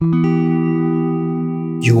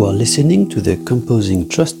You are listening to the Composing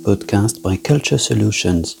Trust podcast by Culture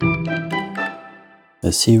Solutions,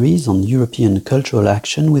 a series on European cultural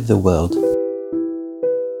action with the world.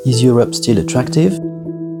 Is Europe still attractive?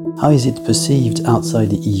 How is it perceived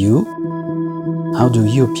outside the EU? How do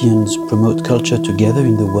Europeans promote culture together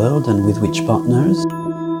in the world and with which partners?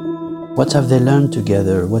 What have they learned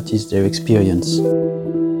together? What is their experience?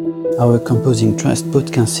 Our Composing Trust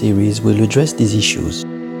podcast series will address these issues.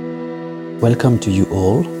 Welcome to you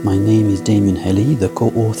all. My name is Damien Helly, the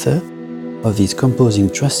co-author of this Composing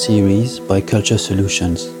Trust series by Culture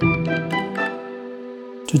Solutions.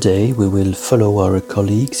 Today we will follow our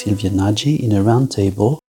colleague Silvia Nagy in a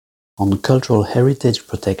roundtable on cultural heritage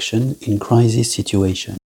protection in crisis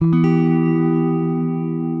situations.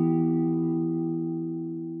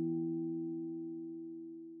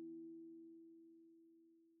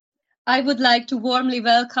 I would like to warmly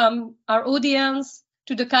welcome our audience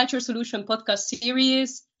to the Culture Solution podcast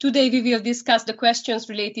series. Today we will discuss the questions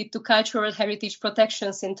related to cultural heritage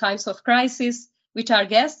protections in times of crisis with our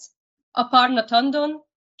guests, Aparna Tandon,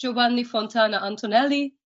 Giovanni Fontana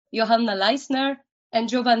Antonelli, Johanna Leisner, and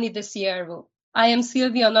Giovanni De Siervo. I am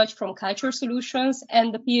Silvia Nagy from Culture Solutions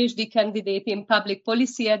and the PhD candidate in public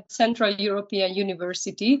policy at Central European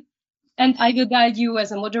University, and I will guide you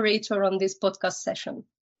as a moderator on this podcast session.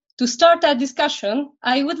 To start our discussion,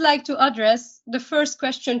 I would like to address the first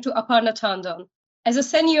question to Aparna Tandon. As a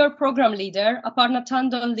senior program leader, Aparna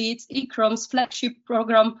Tandon leads ICCROM's flagship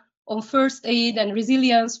program on first aid and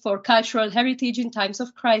resilience for cultural heritage in times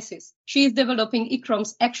of crisis. She is developing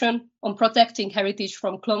ICCROM's action on protecting heritage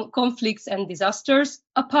from conflicts and disasters.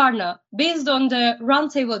 Aparna, based on the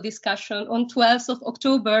roundtable discussion on 12th of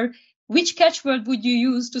October, which catchword would you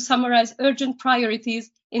use to summarize urgent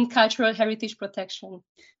priorities in cultural heritage protection?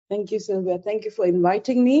 Thank you, Sylvia. Thank you for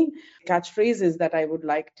inviting me. Catchphrases that I would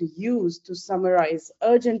like to use to summarize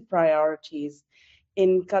urgent priorities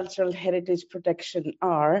in cultural heritage protection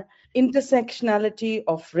are intersectionality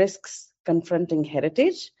of risks confronting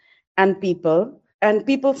heritage and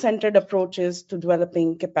people-centered approaches to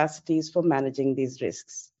developing capacities for managing these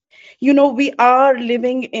risks. You know, we are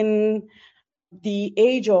living in the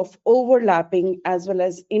age of overlapping as well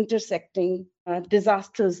as intersecting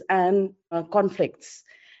disasters and conflicts,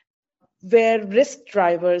 where risk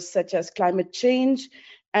drivers such as climate change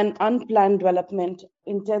and unplanned development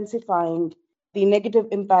intensifying the negative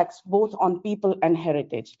impacts both on people and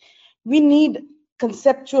heritage. We need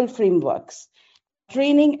conceptual frameworks,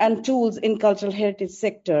 training and tools in cultural heritage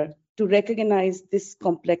sector to recognize this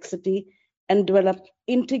complexity and develop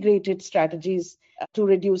integrated strategies to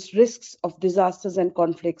reduce risks of disasters and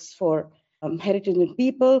conflicts for heritage and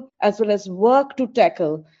people, as well as work to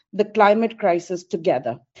tackle the climate crisis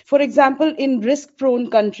together. For example, in risk-prone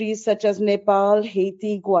countries such as Nepal,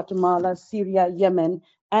 Haiti, Guatemala, Syria, Yemen,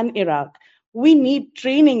 and Iraq, we need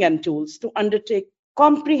training and tools to undertake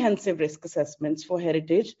comprehensive risk assessments for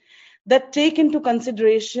heritage that take into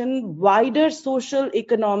consideration wider social,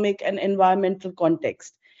 economic, and environmental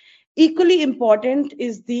context. Equally important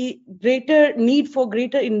is the greater need for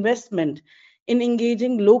greater investment in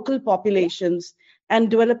engaging local populations and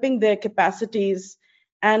developing their capacities.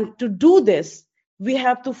 And to do this, we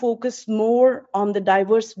have to focus more on the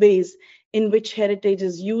diverse ways in which heritage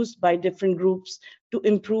is used by different groups to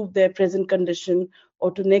improve their present condition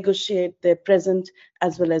or to negotiate their present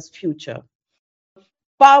as well as future.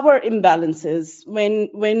 Power imbalances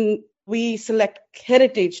when we select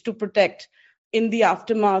heritage to protect in the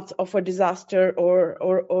aftermath of a disaster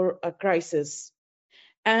or a crisis.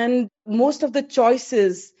 And most of the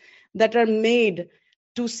choices that are made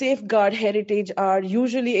to safeguard heritage are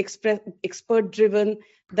usually expert-driven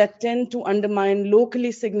that tend to undermine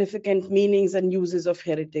locally significant meanings and uses of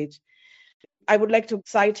heritage. I would like to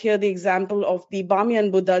cite here the example of the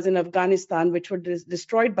Bamiyan Buddhas in Afghanistan, which were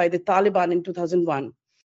destroyed by the Taliban in 2001.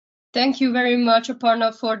 Thank you very much,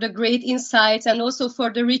 Aparna, for the great insights and also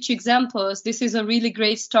for the rich examples. This is a really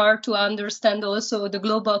great start to understand also the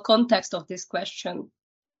global context of this question.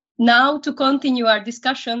 Now, to continue our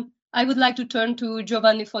discussion, I would like to turn to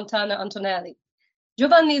Giovanni Fontana Antonelli.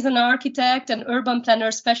 Giovanni is an architect and urban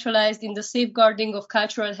planner specialized in the safeguarding of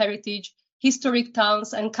cultural heritage, historic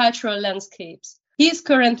towns, and cultural landscapes. He is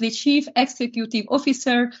currently Chief Executive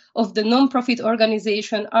Officer of the non-profit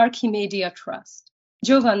organization Archimedia Trust.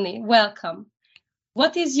 Giovanni, welcome.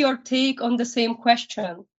 What is your take on the same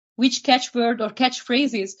question? Which catchword or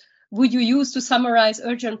catchphrases would you use to summarize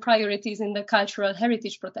urgent priorities in the cultural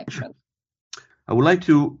heritage protection? I would like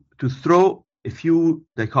to throw a few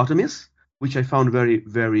dichotomies, which I found very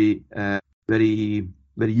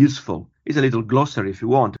useful is a little glossary if you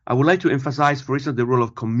want. I would like to emphasize, for instance, the role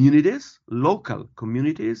of communities, local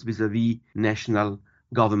communities vis-a-vis national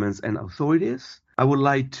governments and authorities. I would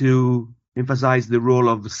like to emphasize the role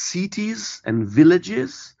of cities and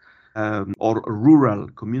villages or rural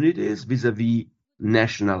communities vis-a-vis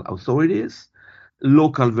national authorities,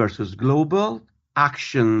 local versus global,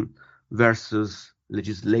 action versus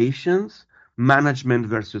legislations, management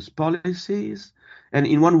versus policies, and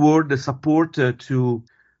in one word, the support to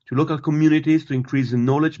local communities to increase the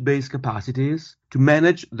knowledge-based capacities to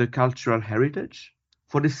manage the cultural heritage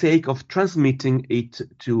for the sake of transmitting it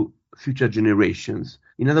to future generations.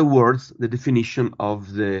 In other words, the definition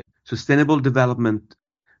of the sustainable development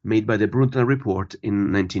made by the Brundtland Report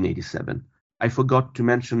in 1987. I forgot to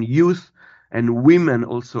mention youth and women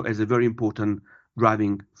also as a very important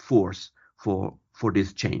driving force for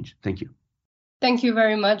this change. Thank you. Thank you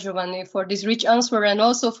very much, Giovanni, for this rich answer and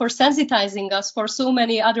also for sensitizing us for so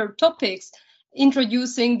many other topics,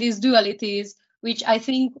 introducing these dualities, which I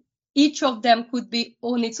think each of them could be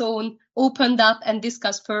on its own opened up and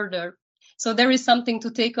discussed further. So there is something to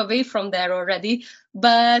take away from there already.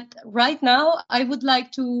 But right now, I would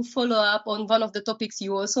like to follow up on one of the topics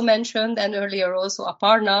you also mentioned, and earlier also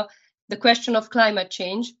Aparna, the question of climate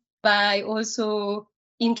change, by also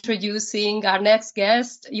introducing our next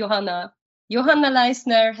guest, Johanna. Johanna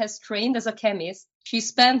Leisner has trained as a chemist. She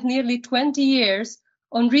spent nearly 20 years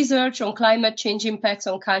on research on climate change impacts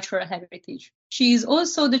on cultural heritage. She is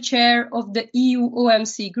also the chair of the EU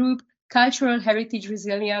OMC group, Cultural Heritage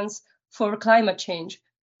Resilience for Climate Change.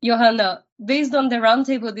 Johanna, based on the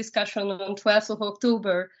roundtable discussion on 12th of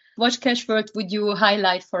October, what catchword would you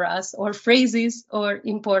highlight for us, or phrases or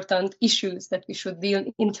important issues that we should deal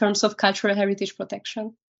in terms of cultural heritage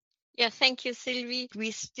protection? Yeah, thank you, Sylvie.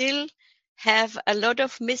 We still have a lot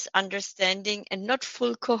of misunderstanding and not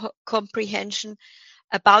full comprehension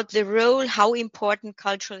about the role, how important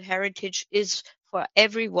cultural heritage is for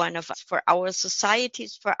every one of us, for our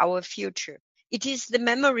societies, for our future. It is the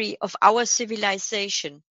memory of our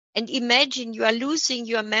civilization. And imagine you are losing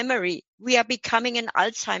your memory. We are becoming an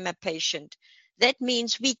Alzheimer patient. That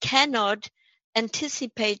means we cannot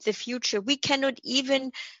anticipate the future. We cannot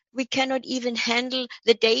even handle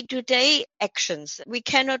the day-to-day actions. We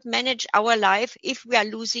cannot manage our life if we are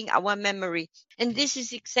losing our memory. And this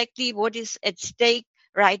is exactly what is at stake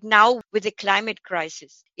right now with the climate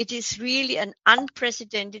crisis. It is really an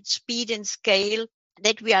unprecedented speed and scale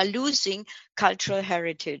that we are losing cultural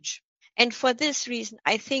heritage. And for this reason,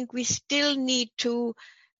 I think we still need to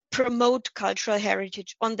promote cultural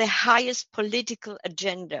heritage on the highest political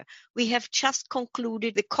agenda. We have just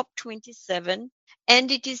concluded the COP27,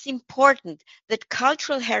 and it is important that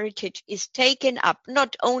cultural heritage is taken up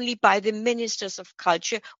not only by the ministers of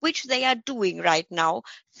culture, which they are doing right now,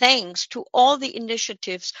 thanks to all the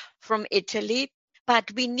initiatives from Italy,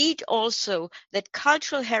 but we need also that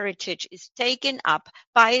cultural heritage is taken up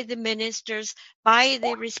by the ministers, by the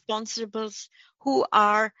responsibles who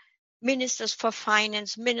are ministers for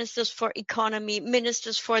finance, ministers for economy,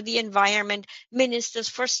 ministers for the environment, ministers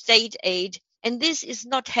for state aid. And this is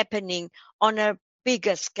not happening on a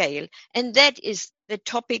bigger scale. And that is the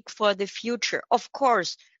topic for the future. Of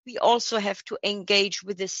course, we also have to engage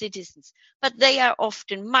with the citizens, but they are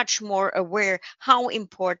often much more aware how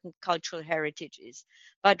important cultural heritage is.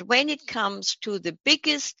 But when it comes to the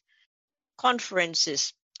biggest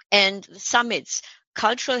conferences and summits,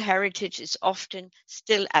 cultural heritage is often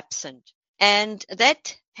still absent. And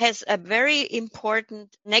that has a very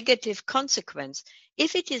important negative consequence.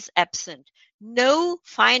 If it is absent, no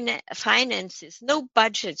finances, no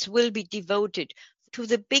budgets will be devoted to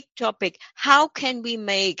the big topic. How can we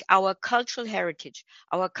make our cultural heritage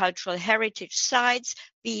sites,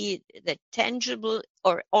 be the tangible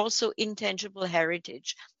or also intangible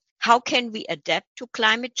heritage? How can we adapt to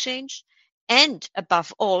climate change? And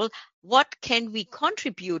above all, what can we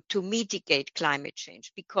contribute to mitigate climate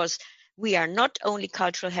change? Because we are not only,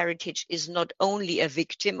 cultural heritage is not only a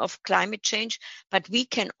victim of climate change, but we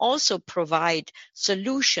can also provide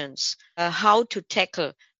solutions how to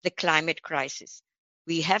tackle the climate crisis.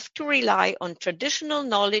 We have to rely on traditional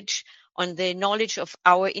knowledge, on the knowledge of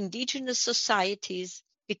our indigenous societies,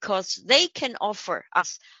 because they can offer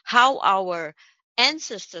us how our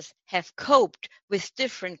ancestors have coped with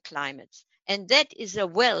different climates. And that is a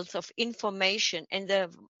wealth of information and the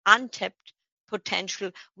untapped potential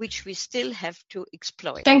which we still have to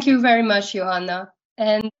exploit. Thank you very much, Johanna.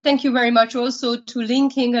 And thank you very much also to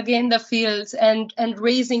linking again the fields and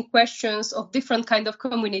raising questions of different kind of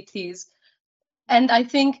communities. And I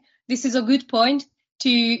think this is a good point to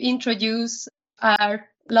introduce our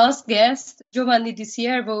last guest, Giovanni Di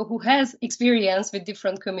Siervo, who has experience with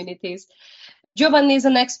different communities. Giovanni is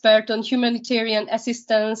an expert on humanitarian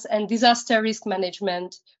assistance and disaster risk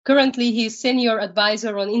management. Currently, he is senior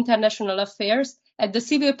advisor on international affairs at the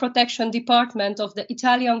Civil Protection Department of the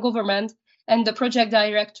Italian government and the project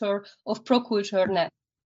director of ProCultureNet.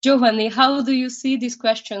 Giovanni, how do you see these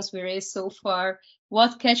questions we raised so far?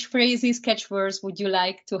 What catchphrases, catchwords would you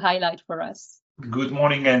like to highlight for us? Good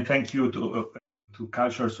morning, and thank you to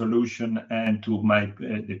Cultural Solution and to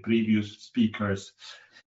the previous speakers.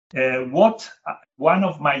 One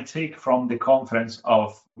of my take from the conference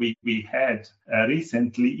we had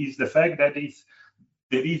recently is the fact that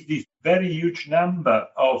there is this very huge number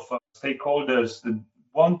of stakeholders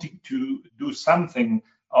wanting to do something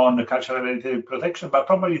on the cultural heritage protection, but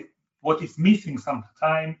probably what is missing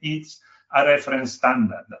sometimes is a reference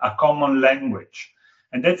standard, a common language.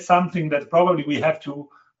 And that's something that probably we have to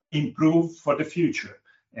improve for the future.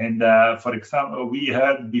 And for example, we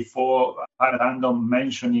heard before Random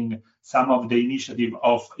mentioning some of the initiative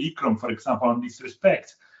of ICCROM, for example, on this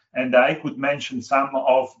respect. And I could mention some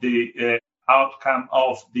of the outcome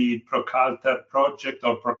of the ProCulture project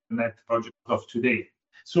or ProCultureNet project of today.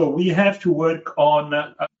 So we have to work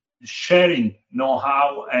on sharing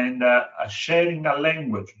know-how and sharing a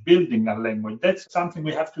language, building a language. That's something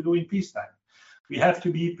we have to do in peacetime. We have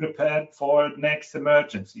to be prepared for next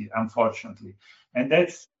emergency, unfortunately. And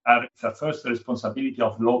that's the first responsibility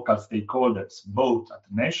of local stakeholders, both at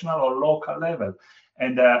the national or local level,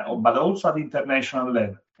 and but also at the international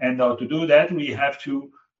level. And to do that, we have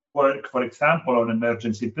to work, for example, on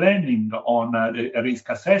emergency planning, on risk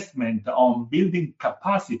assessment, on building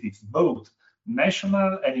capacities, both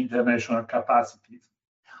national and international capacities.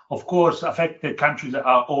 Of course, affected countries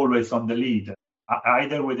are always on the lead,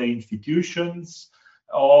 either with the institutions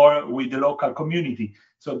or with the local community.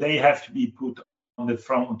 So they have to be put on the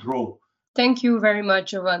front row. Thank you very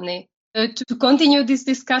much, Giovanni. To continue this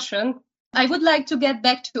discussion, I would like to get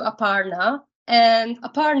back to Aparna. And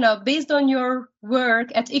Aparna, based on your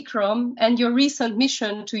work at ICCROM and your recent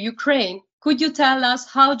mission to Ukraine, could you tell us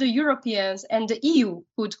how the Europeans and the EU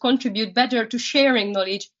could contribute better to sharing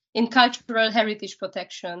knowledge in cultural heritage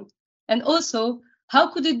protection? And also,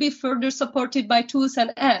 how could it be further supported by tools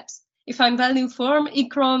and apps? If I'm well informed,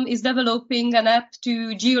 ICCROM is developing an app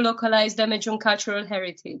to geolocalize damage on cultural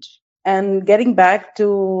heritage. And getting back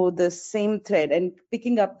to the same thread and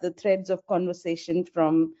picking up the threads of conversation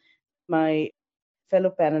from my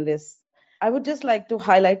fellow panelists, I would just like to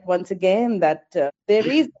highlight once again that there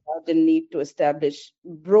is a need to establish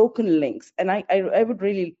broken links, and I would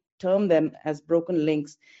really term them as broken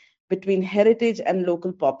links between heritage and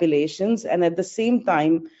local populations, and at the same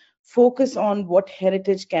time focus on what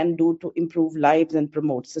heritage can do to improve lives and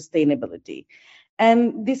promote sustainability.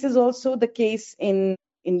 And this is also the case in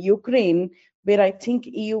Ukraine, where I think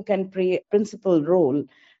EU can play a principal role.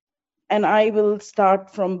 And I will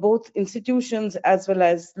start from both institutions as well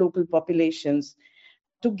as local populations.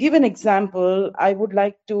 To give an example, I would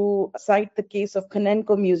like to cite the case of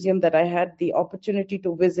Konenko Museum that I had the opportunity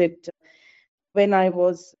to visit when I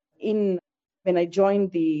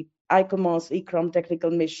joined the ICOMOS ICCROM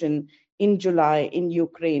technical mission in July in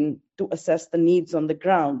Ukraine to assess the needs on the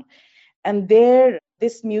ground. And there,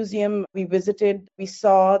 this museum we visited, we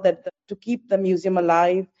saw that to keep the museum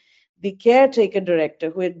alive, the caretaker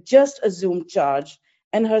director who had just assumed charge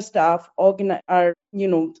and her staff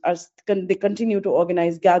they continue to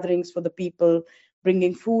organize gatherings for the people,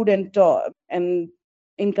 bringing food and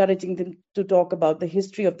encouraging them to talk about the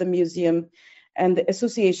history of the museum and the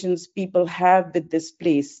associations people have with this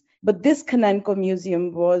place. But this Konenko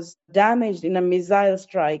Museum was damaged in a missile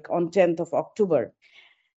strike on 10th of October.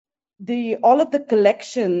 All of the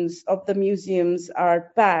collections of the museums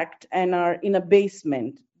are packed and are in a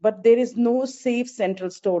basement, but there is no safe central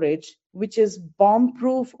storage, which is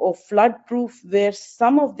bomb-proof or flood-proof, where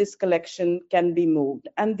some of this collection can be moved.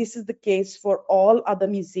 And this is the case for all other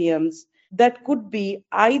museums that could be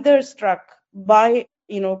either struck by,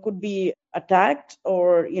 could be attacked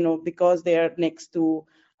or, because they are next to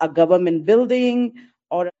a government building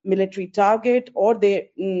or a military target, or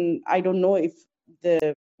I don't know if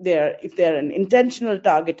they're an intentional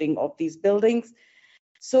targeting of these buildings.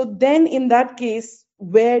 So then in that case,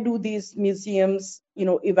 where do these museums,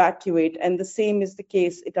 evacuate? And the same is the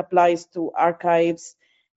case. It applies to archives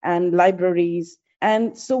and libraries.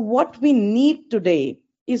 And so what we need today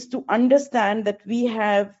is to understand that we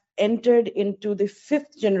have entered into the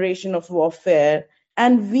 5th generation of warfare,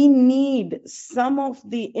 and we need some of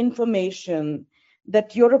the information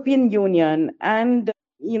that European Union and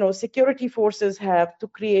security forces have to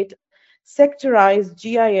create sectorized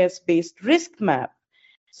GIS-based risk map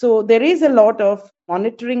So there is a lot of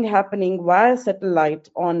monitoring happening via satellite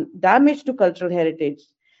on damage to cultural heritage.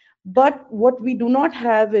 But what we do not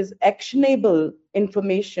have is actionable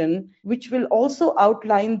information, which will also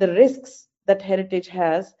outline the risks that heritage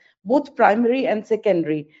has, both primary and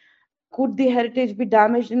secondary. Could the heritage be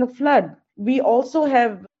damaged in a flood? We also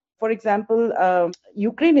have, for example,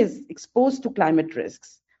 Ukraine is exposed to climate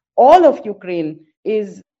risks. All of Ukraine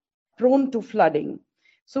is prone to flooding.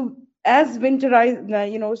 So as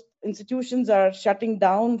institutions are shutting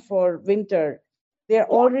down for winter, they're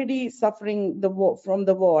already suffering from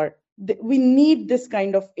the war. We need this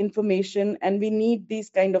kind of information, and we need these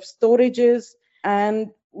kind of storages,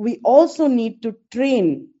 and we also need to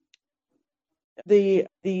train the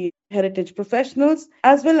heritage professionals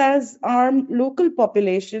as well as our local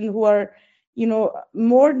population who are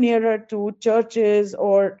more nearer to churches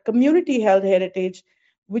or community held heritage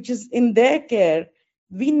which is in their care.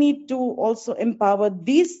 We need to also empower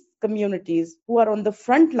these communities who are on the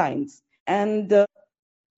front lines and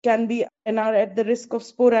can be and are at the risk of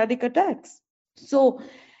sporadic attacks. So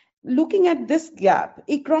looking at this gap,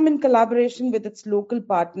 ICCROM, in collaboration with its local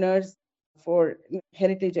partners for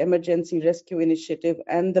Heritage Emergency Rescue Initiative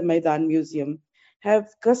and the Maidan Museum, have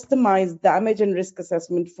customized damage and risk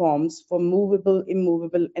assessment forms for movable,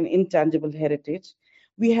 immovable, and intangible heritage.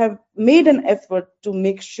 We have made an effort to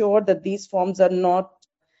make sure that these forms are not,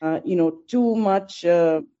 too much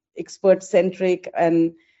expert-centric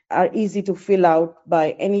and are easy to fill out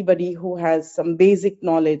by anybody who has some basic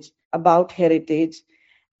knowledge about heritage.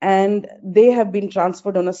 And they have been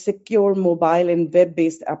transferred on a secure mobile and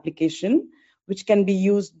web-based application, which can be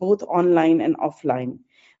used both online and offline.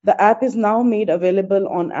 The app is now made available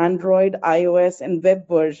on Android, iOS, and web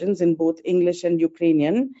versions in both English and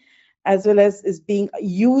Ukrainian, as well as is being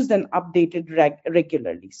used and updated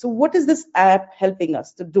regularly. So what is this app helping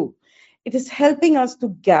us to do? It is helping us to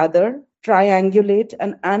gather, triangulate,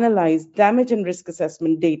 and analyze damage and risk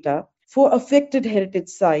assessment data for affected heritage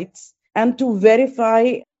sites and to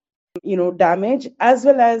verify damage, as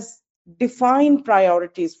well as define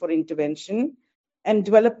priorities for intervention and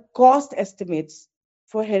develop cost estimates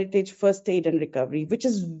for heritage first aid and recovery, which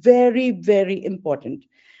is very, very important.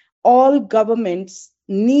 All governments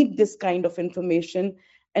need this kind of information.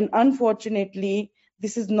 And unfortunately,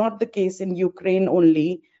 this is not the case in Ukraine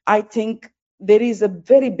only. I think there is a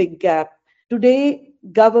very big gap. Today,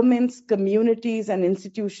 governments, communities, and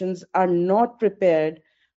institutions are not prepared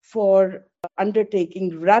for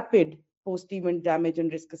undertaking rapid post-event damage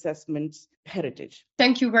and risk assessments heritage.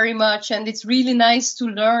 Thank you very much. And it's really nice to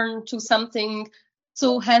learn to something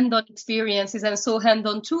so hand-on experiences and so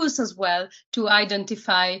hand-on tools as well to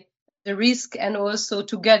identify the risk and also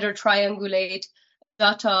together triangulate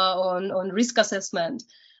data on risk assessment.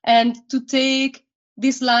 And to take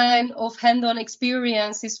this line of hand-on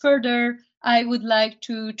experiences further, I would like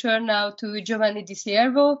to turn now to Giovanni Di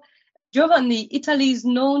Siervo. Giovanni, Italy is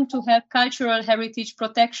known to have cultural heritage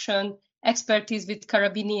protection expertise with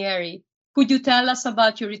Carabinieri. Could you tell us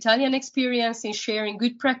about your Italian experience in sharing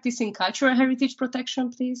good practice in cultural heritage protection,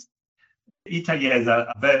 please? Italy has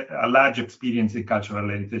a large experience in cultural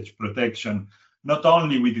heritage protection, not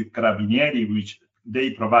only with the Carabinieri, which they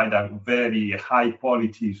provide a very high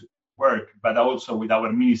quality work, but also with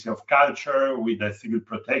our Ministry of Culture, with the civil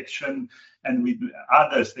protection, and with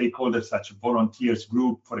other stakeholders such as volunteers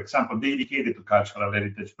group, for example, dedicated to cultural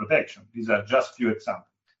heritage protection. These are just few examples.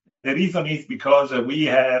 The reason is because we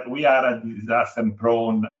are a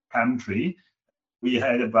disaster-prone country. We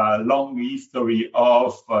have a long history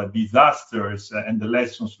of disasters and the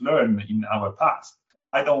lessons learned in our past.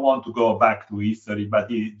 I don't want to go back to history,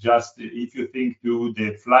 but if you think to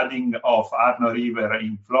the flooding of Arno River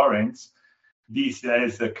in Florence, this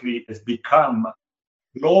has become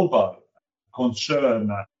global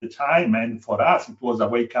concern at the time, and for us it was a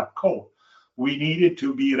wake-up call. We needed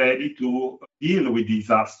to be ready to deal with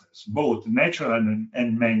disasters, both natural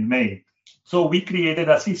and man-made. So we created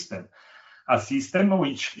a system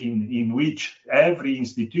in which every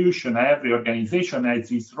institution, every organization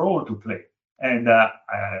has its role to play. And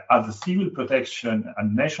as a civil protection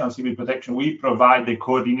and national civil protection, we provide the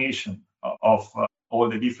coordination of all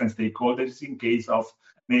the different stakeholders in case of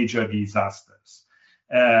major disasters.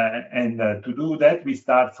 And to do that, we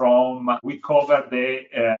cover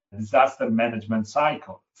the disaster management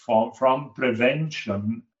cycle from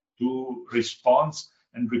prevention to response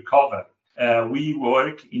and recovery. We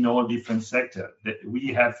work in all different sectors.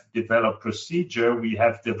 We have developed procedure, we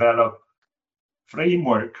have developed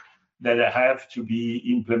framework that have to be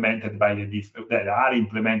implemented by the different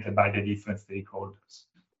stakeholders.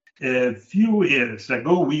 A few years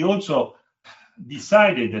ago, we also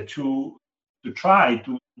decided to to try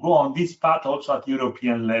to go on this path also at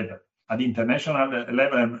European level, at international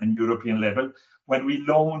level and European level, when we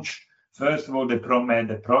launched, first of all, the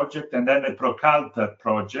ProMed project and then the ProCulture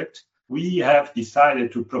project. We have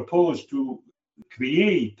decided to propose to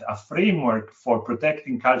create a framework for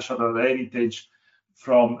protecting cultural heritage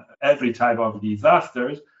from every type of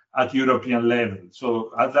disasters at European level.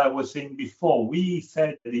 So as I was saying before, we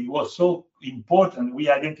said that it was so important, we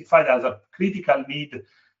identified as a critical need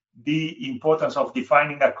the importance of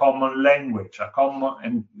defining a common language, a common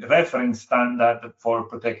and reference standard for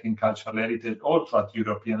protecting cultural heritage also at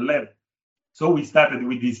European level. So we started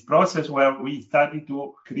with this process where we started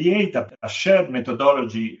to create a shared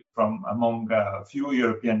methodology from among a few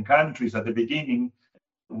European countries at the beginning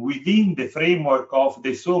within the framework of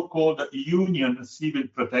the so-called Union Civil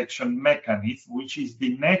Protection Mechanism, which is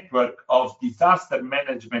the network of disaster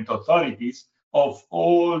management authorities of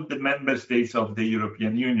all the member states of the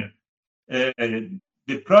European Union.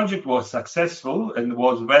 The project was successful and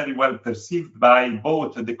was very well perceived by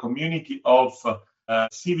both the community of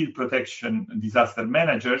civil protection disaster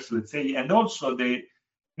managers, let's say, and also the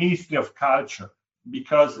Ministry of Culture,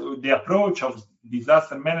 because the approach of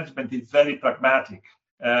disaster management is very pragmatic.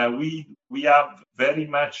 We are very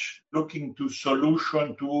much looking to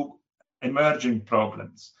solution to emerging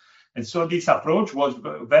problems. And so this approach was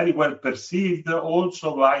very well perceived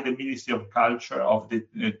also by the Ministry of Culture of the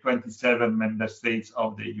 27 member states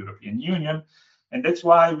of the European Union. And that's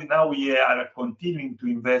why we are continuing to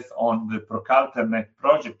invest on the ProCulture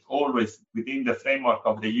project, always within the framework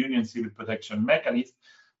of the Union Civil Protection Mechanism,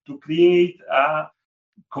 to create a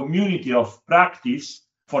community of practice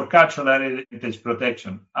for cultural heritage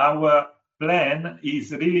protection. Our plan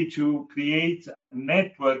is really to create a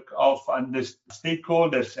network of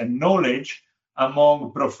stakeholders and knowledge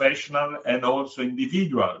among professionals and also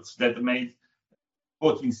individuals that may,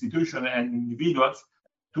 both institutions and individuals,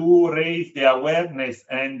 to raise the awareness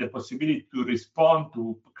and the possibility to respond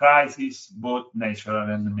to crises, both natural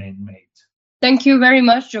and man-made. Thank you very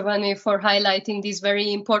much, Giovanni, for highlighting these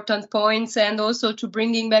very important points and also to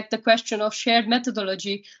bringing back the question of shared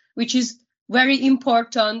methodology, which is very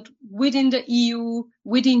important within the EU,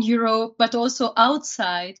 within Europe, but also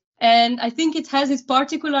outside. And I think it has its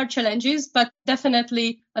particular challenges, but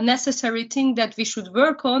definitely a necessary thing that we should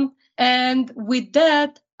work on. And with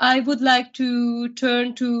that, I would like to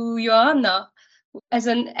turn to Joanna. As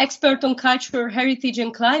an expert on cultural heritage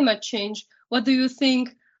and climate change, what do you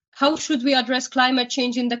think? How should we address climate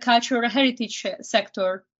change in the cultural heritage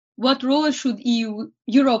sector? What role should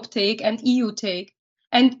Europe take and EU take?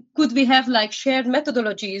 And could we have shared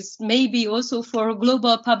methodologies, maybe also for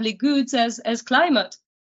global public goods as climate?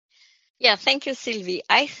 Yeah, thank you, Sylvie.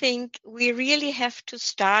 I think we really have to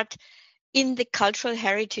start in the cultural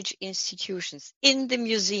heritage institutions, in the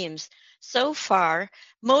museums. So far,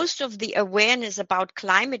 most of the awareness about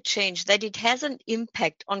climate change, that it has an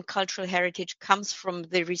impact on cultural heritage, comes from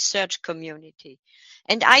the research community.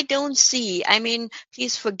 And I don't see,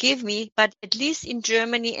 please forgive me, but at least in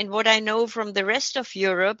Germany and what I know from the rest of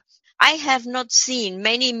Europe, I have not seen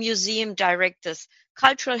many museum directors,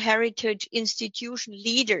 cultural heritage institution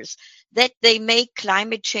leaders, that they make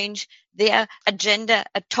climate change their agenda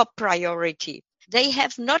a top priority. They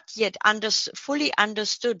have not yet fully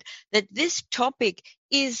understood that this topic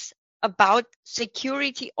is about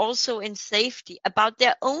security also and safety, about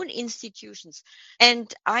their own institutions.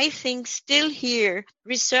 And I think still here,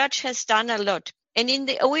 research has done a lot. And in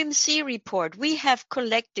the OMC report, we have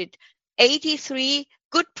collected 83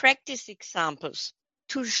 good practice examples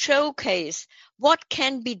to showcase what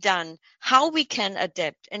can be done, how we can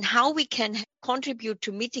adapt, and how we can contribute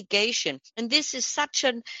to mitigation. And this is such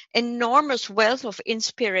an enormous wealth of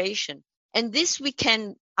inspiration. And this we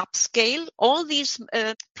can upscale. All these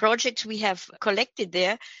projects we have collected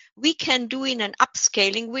there, we can do in an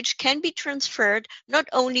upscaling, which can be transferred not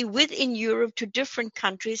only within Europe to different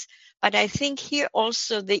countries, but I think here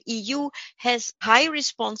also the EU has high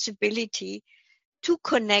responsibility to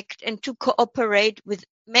connect and to cooperate with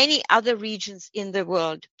many other regions in the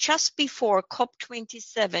world. Just before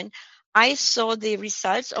COP27, I saw the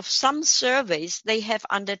results of some surveys they have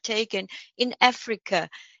undertaken in Africa,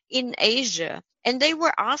 in Asia, and they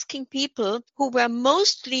were asking people who were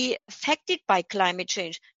mostly affected by climate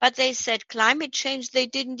change, but they said climate change, they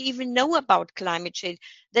didn't even know about climate change,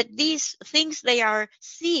 that these things they are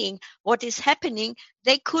seeing, what is happening,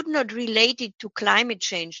 they could not relate it to climate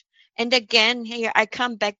change. And again, here I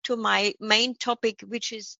come back to my main topic,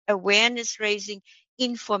 which is awareness raising,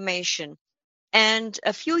 information. And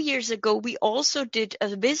a few years ago, we also did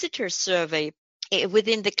a visitor survey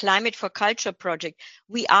within the Climate for Culture project,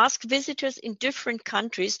 we asked visitors in different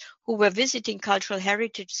countries who were visiting cultural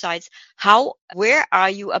heritage sites, where are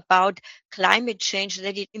you about climate change,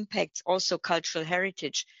 that it impacts also cultural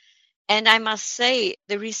heritage? And I must say,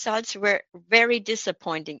 the results were very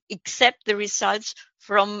disappointing, except the results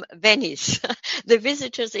from Venice. The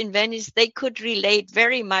visitors in Venice, they could relate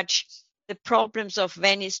very much the problems of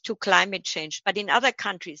Venice to climate change. But in other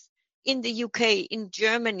countries, in the UK, in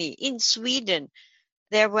Germany, in Sweden,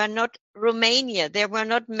 Romania, there were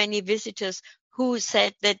not many visitors who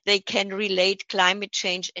said that they can relate climate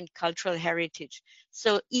change and cultural heritage.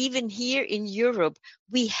 So even here in Europe,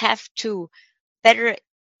 we have to better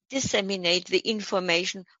disseminate the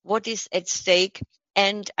information, what is at stake.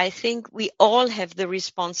 And I think we all have the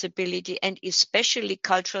responsibility, and especially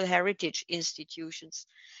cultural heritage institutions.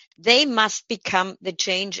 They must become the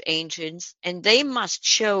change agents, and they must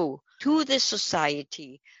show to the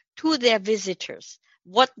society, to their visitors,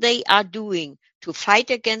 what they are doing to fight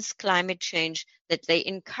against climate change, that they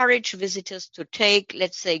encourage visitors to take,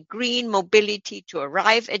 let's say, green mobility to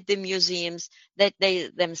arrive at the museums, that they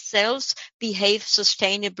themselves behave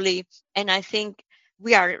sustainably. And I think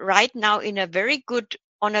we are right now on a very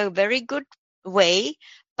good way,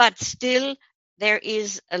 but still there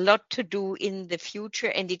is a lot to do in the future,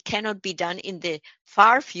 and it cannot be done in the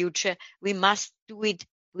far future. We must do it.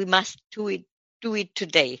 We must do it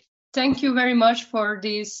today. Thank you very much for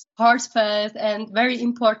this heartfelt and very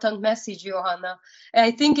important message, Johanna.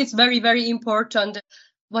 I think it's very, very important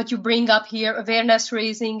what you bring up here, awareness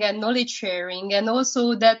raising and knowledge sharing, and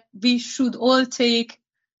also that we should all take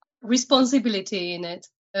responsibility in it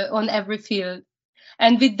on every field.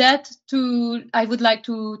 And with that, I would like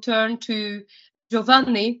to turn to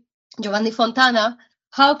Giovanni Fontana.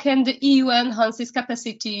 How can the EU enhance its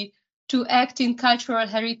capacity to act in cultural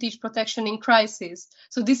heritage protection in crisis?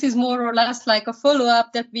 So this is more or less like a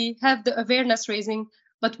follow-up, that we have the awareness raising,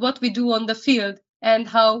 but what we do on the field, and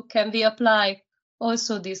how can we apply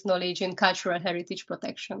also this knowledge in cultural heritage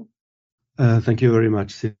protection? Thank you very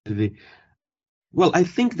much, Sylvie. Well, I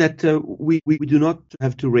think that we do not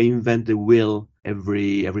have to reinvent the wheel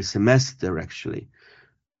every semester, actually.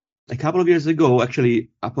 A couple of years ago, actually,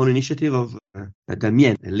 upon initiative of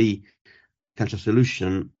Damien Lee, Culture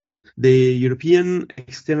Solution, the European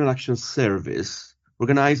External Action Service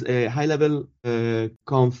organized a high-level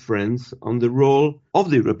conference on the role of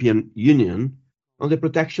the European Union on the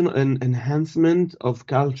protection and enhancement of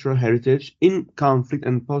cultural heritage in conflict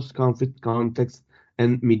and post-conflict context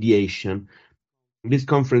and mediation. This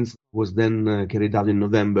conference was then carried out in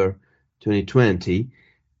November 2020.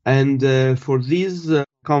 And for this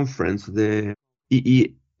conference, the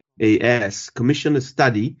EEAS commissioned a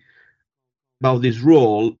study about this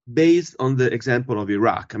role based on the example of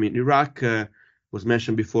Iraq. I mean, Iraq was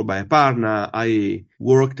mentioned before by Aparna. I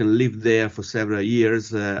worked and lived there for several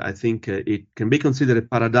years. I think it can be considered a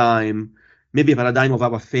paradigm, maybe a paradigm of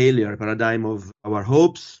our failure, a paradigm of our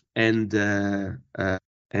hopes and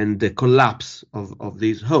the collapse of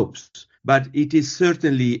these hopes. But it is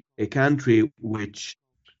certainly a country which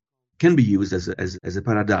can be used as a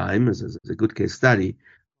paradigm, as a good case study.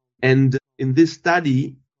 And in this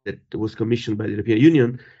study that was commissioned by the European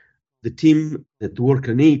Union, the team that worked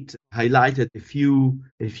on it highlighted a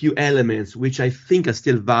few elements which I think are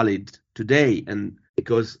still valid today. And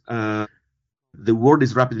because the world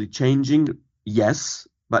is rapidly changing, yes,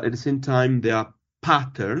 but at the same time there are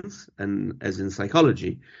patterns, and as in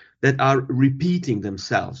psychology, that are repeating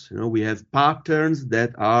themselves. You know, we have patterns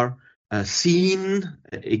that are seen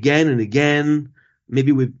again and again,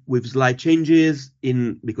 maybe with slight changes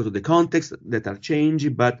because of the context that are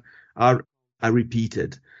changing, but are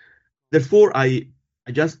repeated. Therefore, I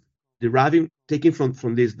just taking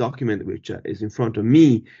from this document, which is in front of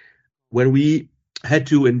me, where we had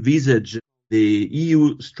to envisage the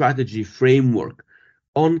EU strategy framework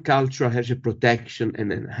on cultural heritage protection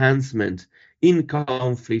and enhancement in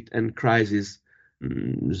conflict and crisis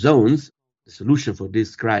zones, the solution for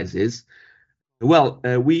this crisis. Well,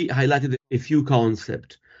 we highlighted a few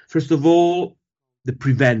concepts. First of all, the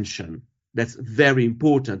prevention. That's very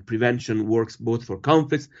important. Prevention works both for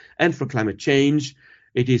conflicts and for climate change.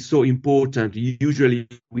 It is so important. Usually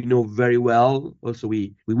we know very well, also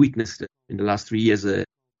we witnessed in the last 3 years a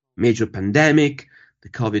major pandemic, the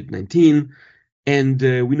COVID-19, and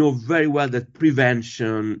we know very well that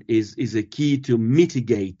prevention is a key to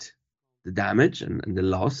mitigate the damage and the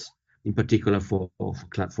loss, in particular for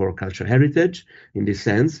cultural heritage in this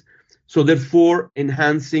sense. So therefore,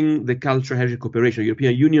 enhancing the cultural heritage cooperation,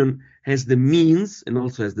 European Union has the means and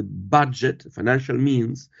also has the budget, financial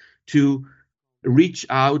means, to reach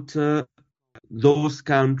out those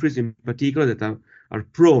countries in particular that are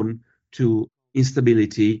prone to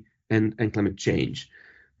instability and climate change.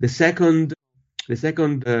 The second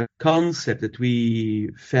concept that we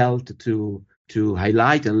felt to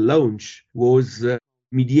highlight and launch was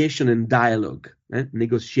mediation and dialogue,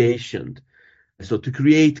 negotiation. So to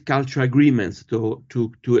create cultural agreements, to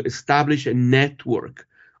establish a network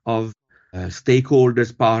of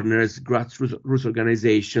stakeholders, partners, grassroots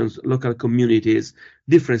organizations, local communities,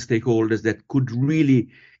 different stakeholders that could really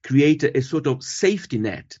create a sort of safety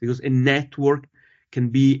net, because a network can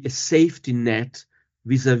be a safety net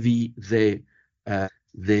vis-a-vis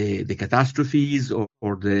the catastrophes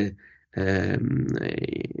or the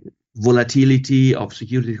volatility of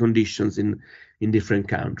security conditions in different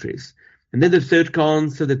countries. And then the third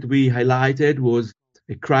concept that we highlighted was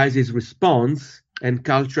a crisis response and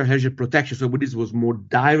cultural heritage protection. So this was more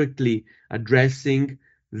directly addressing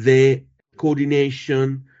the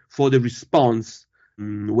coordination for the response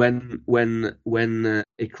when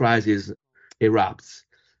a crisis erupts.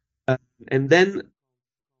 And then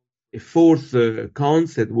a fourth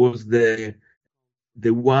concept was the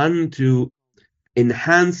one to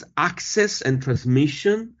enhance access and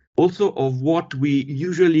transmission also of what we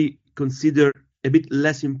usually consider a bit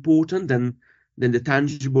less important than the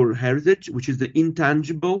tangible heritage, which is the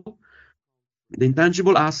intangible. The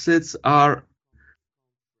intangible assets are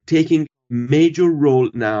taking major role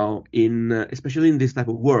now in, especially in this type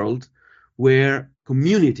of world, where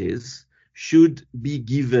communities should be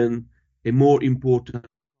given a more important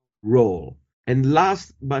role. And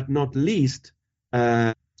last but not least,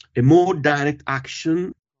 a more direct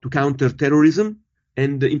action to counter terrorism,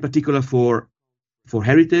 and in particular for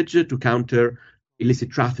heritage, to counter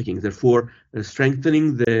illicit trafficking, therefore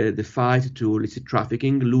strengthening the fight to illicit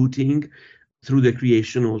trafficking, looting, through the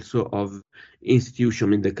creation also of institutions.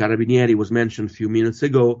 I mean, the Carabinieri was mentioned a few minutes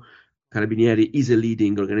ago. Carabinieri is a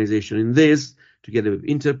leading organization in this, together with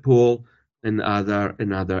Interpol and other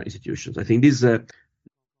institutions. I think these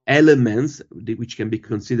elements, which can be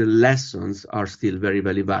considered lessons, are still very,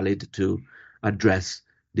 very valid to address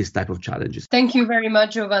this type of challenges. Thank you very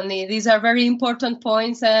much, Giovanni. These are very important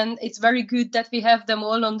points, and it's very good that we have them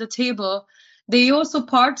all on the table. They also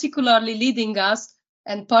particularly leading us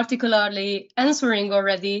and particularly answering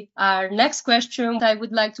already our next question. I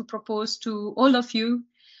would like to propose to all of you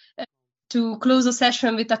to close the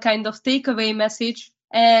session with a kind of takeaway message.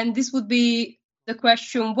 And this would be the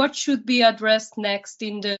question: what should be addressed next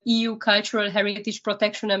in the EU cultural heritage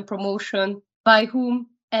protection and promotion? By whom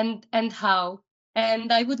and how?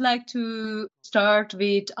 And I would like to start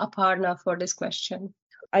with Aparna for this question.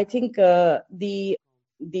 I think the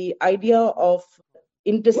idea of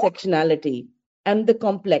intersectionality and the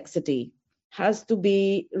complexity has to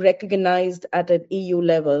be recognized at an EU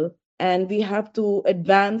level, and we have to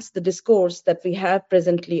advance the discourse that we have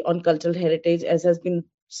presently on cultural heritage, as has been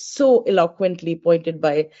so eloquently pointed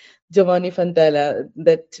by Giovanni Fontella,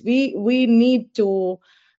 that we need to,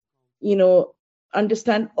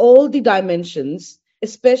 understand all the dimensions,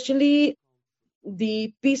 especially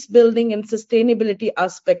the peace building and sustainability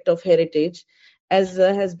aspect of heritage, as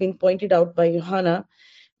has been pointed out by Johanna.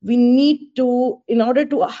 We need to, in order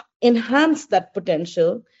to enhance that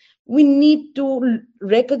potential, we need to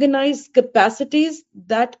recognize capacities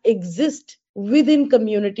that exist within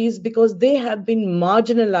communities, because they have been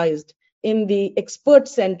marginalized in the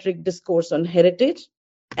expert-centric discourse on heritage.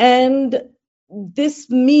 And this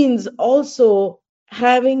means also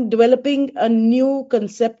developing a new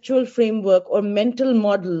conceptual framework or mental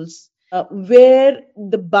models where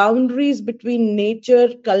the boundaries between nature,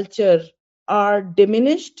 culture are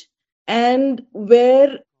diminished, and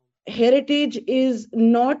where heritage is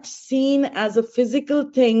not seen as a physical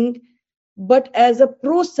thing, but as a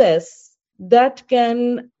process that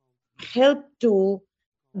can help to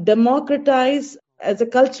democratize, as a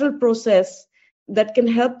cultural process that can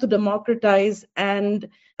help to democratize and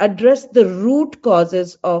address the root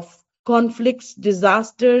causes of conflicts,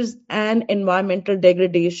 disasters, and environmental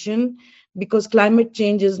degradation, because climate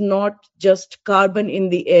change is not just carbon in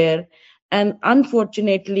the air. And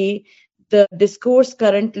unfortunately, the discourse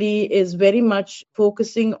currently is very much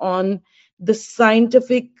focusing on the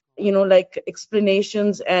scientific,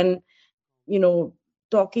 explanations and,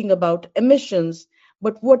 talking about emissions.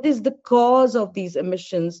 But what is the cause of these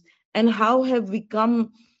emissions, and how have we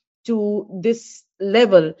come to this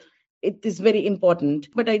level? It is very important.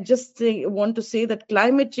 But I just want to say that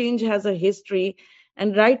climate change has a history,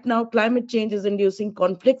 and right now climate change is inducing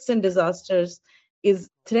conflicts and disasters, is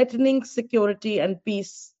threatening security and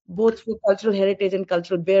peace, both for cultural heritage and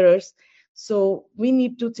cultural bearers. So we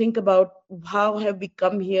need to think about how have we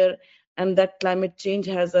come here, and that climate change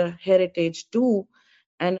has a heritage too,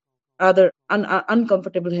 and other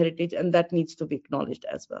uncomfortable heritage, and that needs to be acknowledged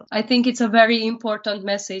as well. I think it's a very important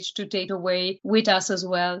message to take away with us as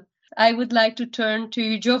well. I would like to turn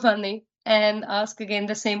to Giovanni and ask again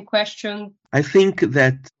the same question. I think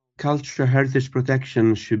that cultural heritage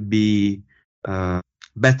protection should be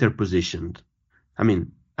better positioned. I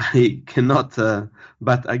mean, I cannot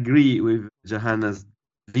but agree with Johanna's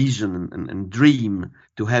vision and dream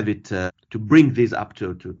to have it, to bring this up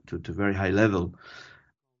to a very high level.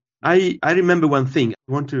 I remember one thing.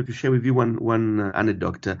 I want to share with you one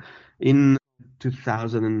anecdote. In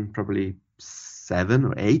 2007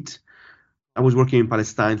 or 8, I was working in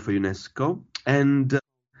Palestine for UNESCO, and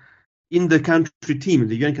in the country team,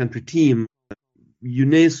 the UN country team,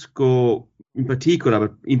 UNESCO in particular,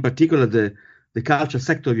 but in particular the culture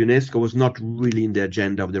sector of UNESCO was not really in the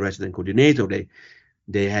agenda of the resident coordinator.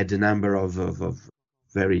 They had a number of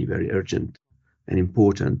very, very urgent and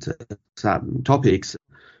important topics: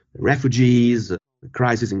 refugees,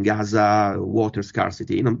 crisis in Gaza, water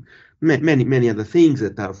scarcity, many other things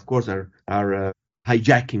that of course are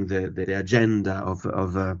hijacking the agenda of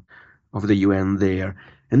the UN there.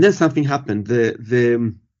 And then something happened.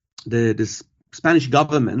 The Spanish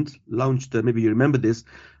government launched, maybe you remember this,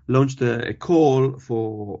 launched a call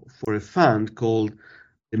for a fund called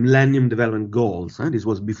the Millennium Development Goals. This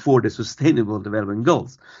was before the Sustainable Development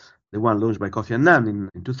Goals, the one launched by Kofi Annan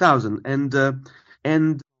in 2000.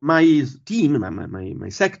 And my team, my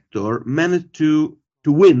sector, managed to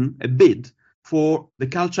win a bid for the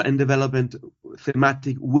culture and development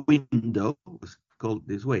thematic window, called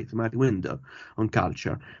this way, thematic window on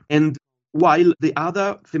culture. And while the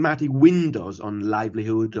other thematic windows on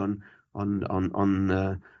livelihood, on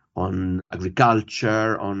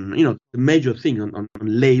agriculture, on the major thing on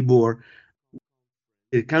labor,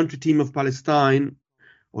 the country team of Palestine,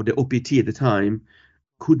 or the OPT at the time,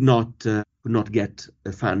 could not get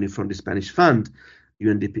funding from the Spanish fund,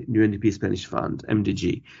 UNDP Spanish fund,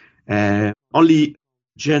 MDG. Only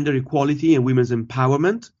gender equality and women's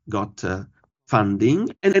empowerment got funding,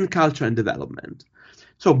 and culture and development.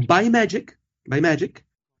 So by magic,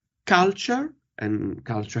 culture and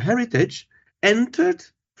cultural heritage entered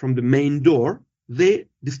from the main door the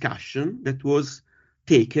discussion that was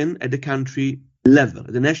taken at the country level,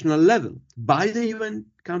 at the national level, by the UN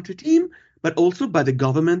country team, but also by the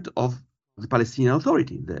government of the Palestinian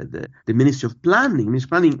Authority, the Ministry of Planning. Ministry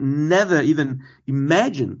of Planning never even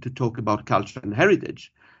imagined to talk about culture and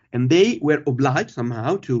heritage. And they were obliged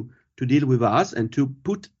somehow to deal with us and to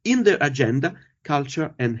put in their agenda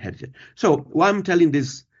culture and heritage. So why I'm telling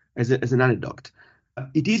this as an anecdote,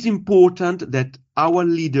 it is important that our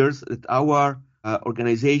leaders, that our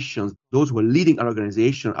organizations, those who are leading our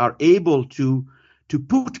organization, are able to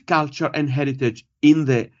put culture and heritage in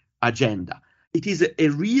the agenda. It is a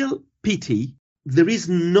real pity there is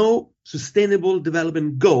no sustainable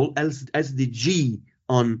development goal, SDG,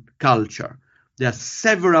 on culture. There are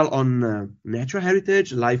several on natural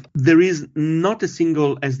heritage, life. There is not a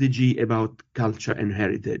single SDG about culture and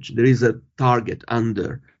heritage. There is a target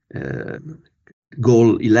under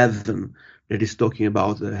goal 11 that is talking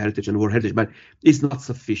about heritage and world heritage, but it's not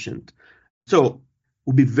sufficient. So it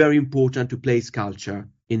would be very important to place culture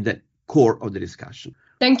in the core of the discussion.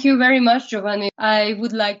 Thank you very much, Giovanni. I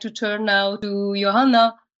would like to turn now to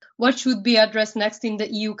Johanna. What should be addressed next in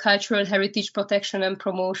the EU cultural heritage protection and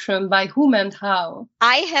promotion? By whom and how?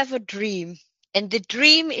 I have a dream. And the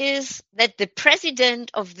dream is that the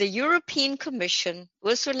President of the European Commission,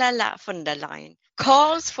 Ursula von der Leyen,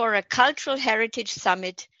 calls for a cultural heritage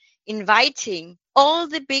summit inviting all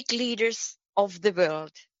the big leaders of the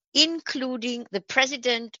world, including the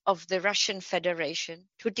President of the Russian Federation,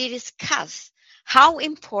 to discuss how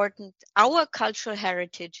important our cultural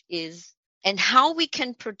heritage is and how we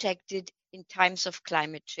can protect it in times of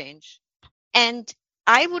climate change. And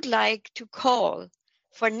I would like to call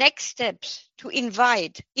for next steps to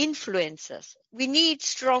invite influencers. We need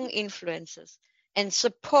strong influencers and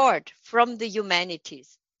support from the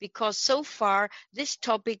humanities, because so far this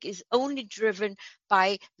topic is only driven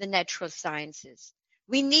by the natural sciences.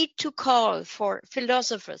 We need to call for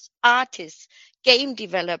philosophers, artists, game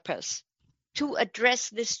developers to address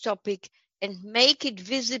this topic and make it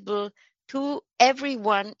visible to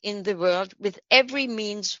everyone in the world with every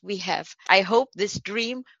means we have. I hope this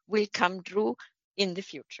dream will come true in the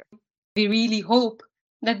future. We really hope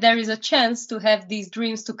that there is a chance to have these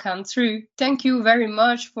dreams to come true. Thank you very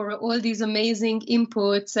much for all these amazing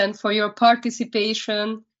inputs and for your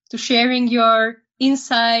participation, to sharing your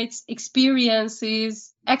insights,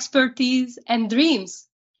 experiences, expertise, and dreams.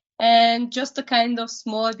 And just a kind of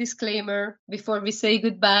small disclaimer before we say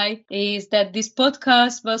goodbye is that this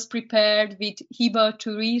podcast was prepared with Hiba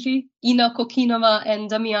Turiri, Ina Kokinova, and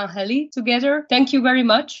Damian Heli together. Thank you very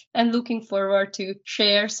much, and looking forward to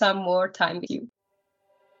share some more time with you.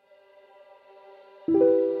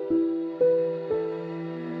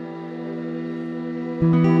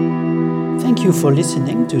 Thank you for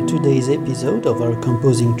listening to today's episode of our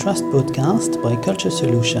Composing Trust podcast by Culture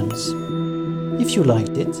Solutions. If you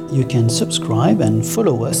liked it, you can subscribe and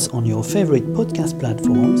follow us on your favorite podcast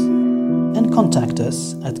platforms and contact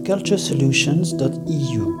us at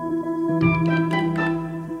culturesolutions.eu.